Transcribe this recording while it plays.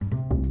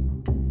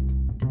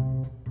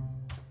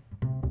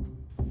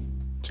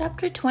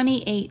Chapter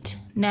 28,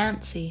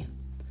 Nancy.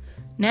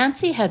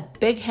 Nancy had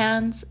big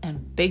hands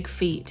and big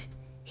feet.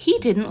 He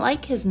didn't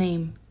like his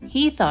name.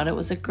 He thought it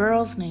was a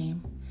girl's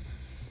name.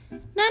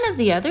 None of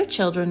the other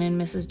children in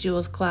Mrs.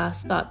 Jewell's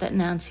class thought that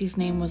Nancy's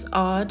name was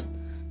odd.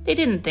 They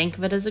didn't think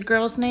of it as a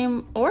girl's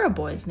name or a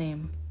boy's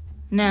name.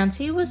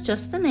 Nancy was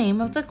just the name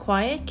of the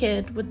quiet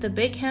kid with the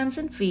big hands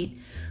and feet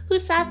who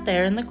sat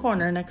there in the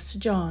corner next to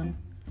John.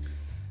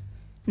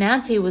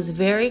 Nancy was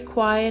very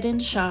quiet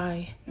and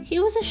shy. He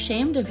was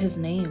ashamed of his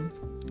name.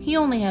 He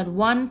only had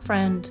one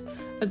friend,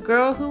 a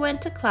girl who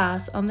went to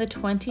class on the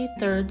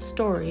 23rd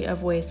story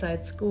of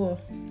Wayside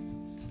School.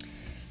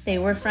 They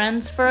were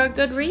friends for a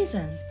good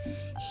reason.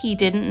 He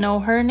didn't know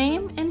her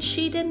name and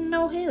she didn't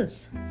know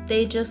his.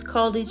 They just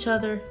called each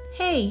other,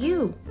 "Hey,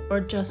 you,"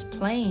 or just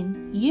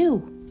plain,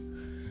 "you."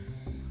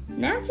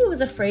 Nancy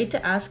was afraid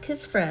to ask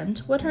his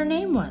friend what her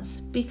name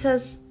was,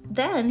 because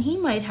then he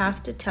might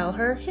have to tell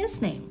her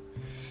his name.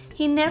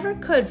 He never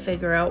could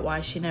figure out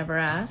why she never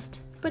asked,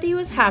 but he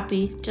was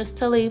happy just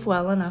to leave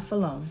well enough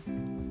alone.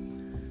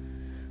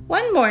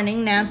 One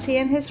morning, Nancy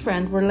and his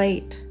friend were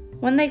late.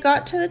 When they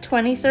got to the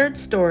 23rd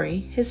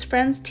story, his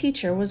friend's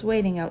teacher was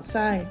waiting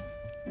outside.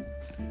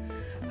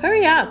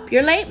 "Hurry up,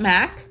 you're late,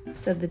 Mac,"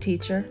 said the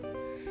teacher.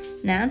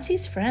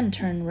 Nancy's friend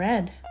turned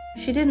red.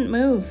 She didn't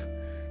move.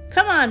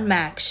 "Come on,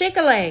 Mac, shake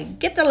a leg,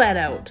 get the lead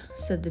out,"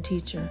 said the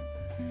teacher.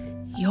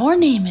 "Your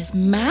name is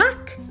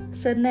Mac?"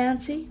 said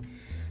Nancy.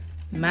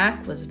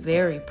 Mac was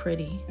very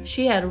pretty.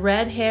 She had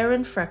red hair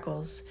and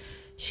freckles.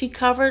 She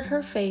covered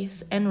her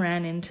face and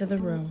ran into the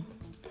room.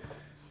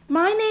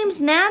 "My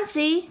name's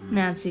Nancy,"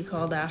 Nancy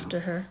called after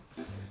her.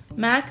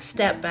 Mac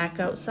stepped back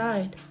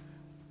outside.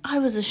 "I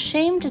was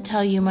ashamed to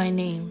tell you my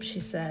name,"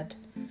 she said.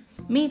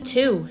 "Me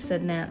too,"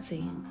 said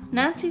Nancy.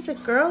 "Nancy's a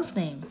girl's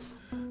name."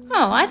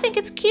 "Oh, I think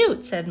it's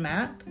cute," said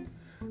Mac.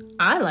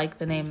 "I like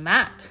the name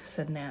Mac,"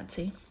 said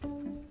Nancy.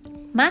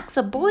 "Mac's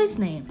a boy's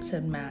name,"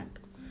 said Mac.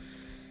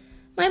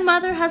 "My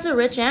mother has a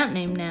rich aunt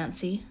named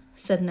Nancy,"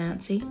 said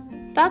Nancy.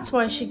 "That's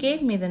why she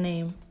gave me the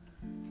name."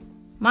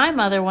 "My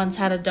mother once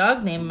had a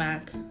dog named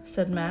Mac,"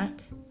 said Mac.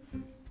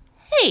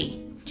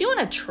 "Hey, do you want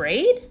to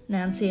trade?"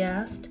 Nancy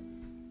asked.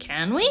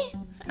 "Can we?"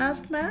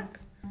 asked Mac.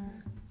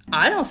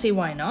 "I don't see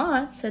why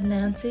not," said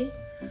Nancy.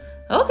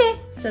 "Okay,"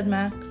 said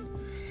Mac.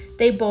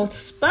 They both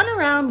spun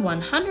around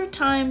 100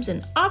 times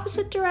in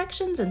opposite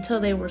directions until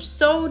they were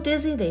so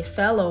dizzy they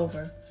fell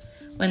over.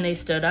 When they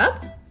stood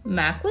up,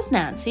 Mac was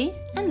Nancy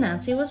and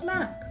Nancy was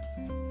Mac.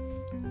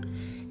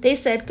 They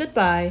said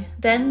goodbye.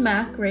 Then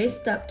Mac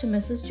raced up to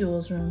Mrs.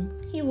 Jewell's room.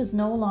 He was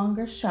no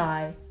longer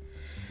shy.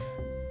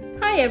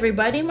 "Hi,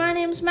 everybody, my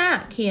name's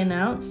Mac," he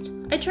announced.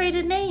 "I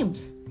traded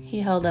names."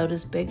 He held out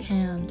his big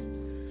hand.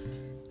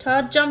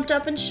 Todd jumped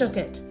up and shook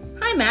it.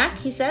 "Hi, Mac,"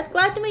 he said.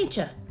 "Glad to meet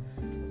you."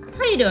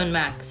 "How you doing,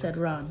 Mac?" said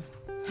Ron.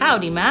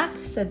 "Howdy, Mac,"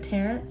 said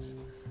Terrence.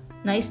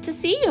 "Nice to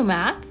see you,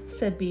 Mac,"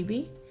 said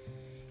Bibi.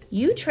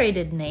 "You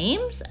traded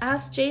names?"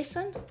 asked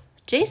Jason.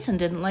 Jason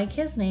didn't like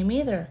his name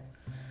either.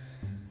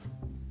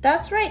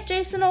 "That's right,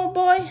 Jason, old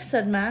boy,"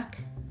 said Mac.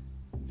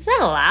 "Is that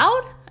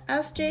allowed?"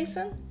 asked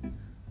Jason.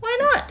 "Why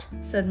not?"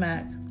 said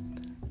Mac.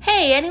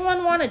 "Hey,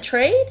 anyone want to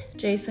trade?"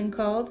 Jason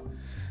called.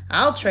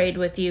 "I'll trade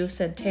with you,"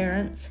 said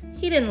Terrence.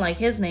 He didn't like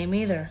his name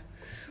either.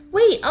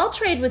 "Wait, I'll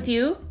trade with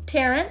you,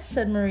 Terrence,"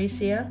 said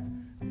Mauricia.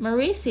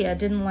 Mauricia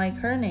didn't like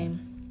her name.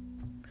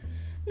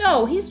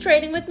 "No, he's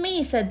trading with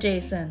me," said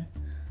Jason.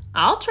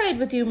 "I'll trade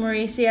with you,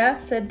 Mauricia,"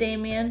 said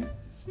Damien.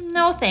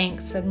 "No,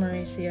 thanks," said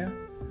Mauricia.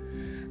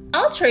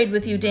 "I'll trade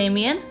with you,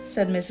 Damien,"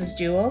 said Mrs.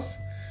 Jewells.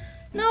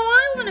 "No,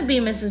 I want to be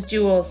Mrs.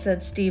 Jewells,"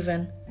 said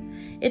Stephen.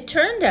 It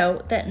turned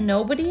out that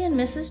nobody in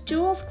Mrs.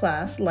 Jewells'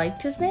 class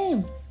liked his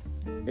name.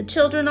 The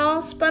children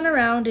all spun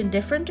around in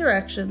different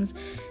directions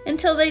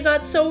until they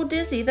got so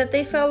dizzy that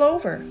they fell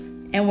over.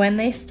 And when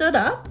they stood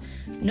up,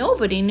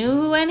 nobody knew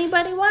who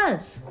anybody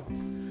was.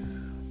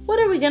 "What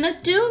are we going to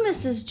do,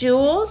 Mrs.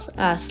 Jewells?"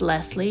 asked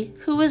Leslie,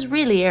 who was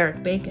really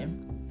Eric Bacon.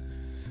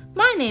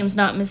 "My name's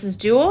not Mrs.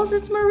 Jewells,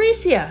 it's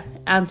Mauricia,"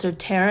 answered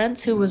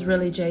Terrence, who was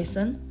really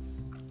Jason.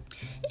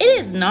 "It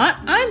is not,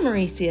 I'm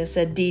Mauricia,"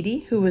 said Dee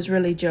Dee, who was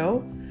really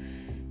Joe.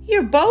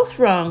 "You're both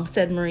wrong,"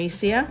 said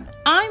Mauricia.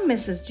 "I'm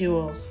Mrs.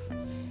 Jewells."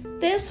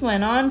 This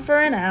went on for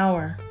an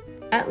hour.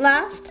 At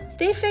last,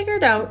 they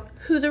figured out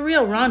who the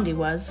real Rondi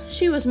was.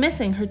 She was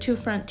missing her 2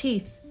 front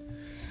teeth.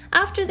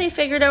 After they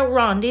figured out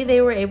Rondi,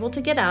 they were able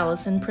to get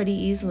Allison pretty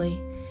easily.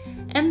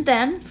 And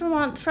then,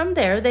 from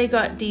there, they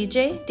got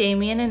DJ,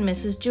 Damien, and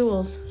Mrs.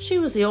 Jewells. She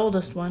was the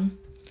oldest one.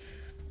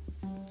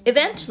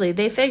 Eventually,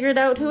 they figured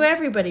out who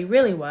everybody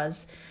really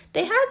was.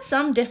 They had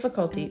some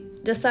difficulty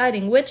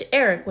deciding which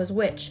Eric was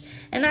which,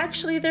 and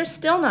actually they're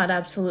still not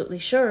absolutely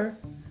sure.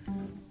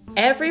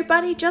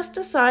 Everybody just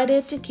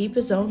decided to keep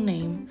his own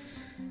name.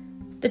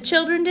 The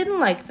children didn't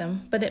like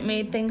them, but it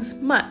made things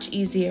much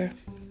easier.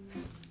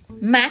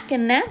 Mac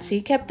and Nancy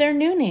kept their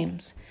new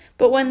names,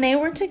 but when they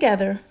were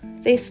together,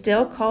 they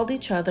still called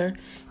each other,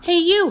 "Hey,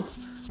 you,"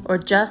 or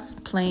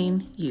just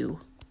plain "you."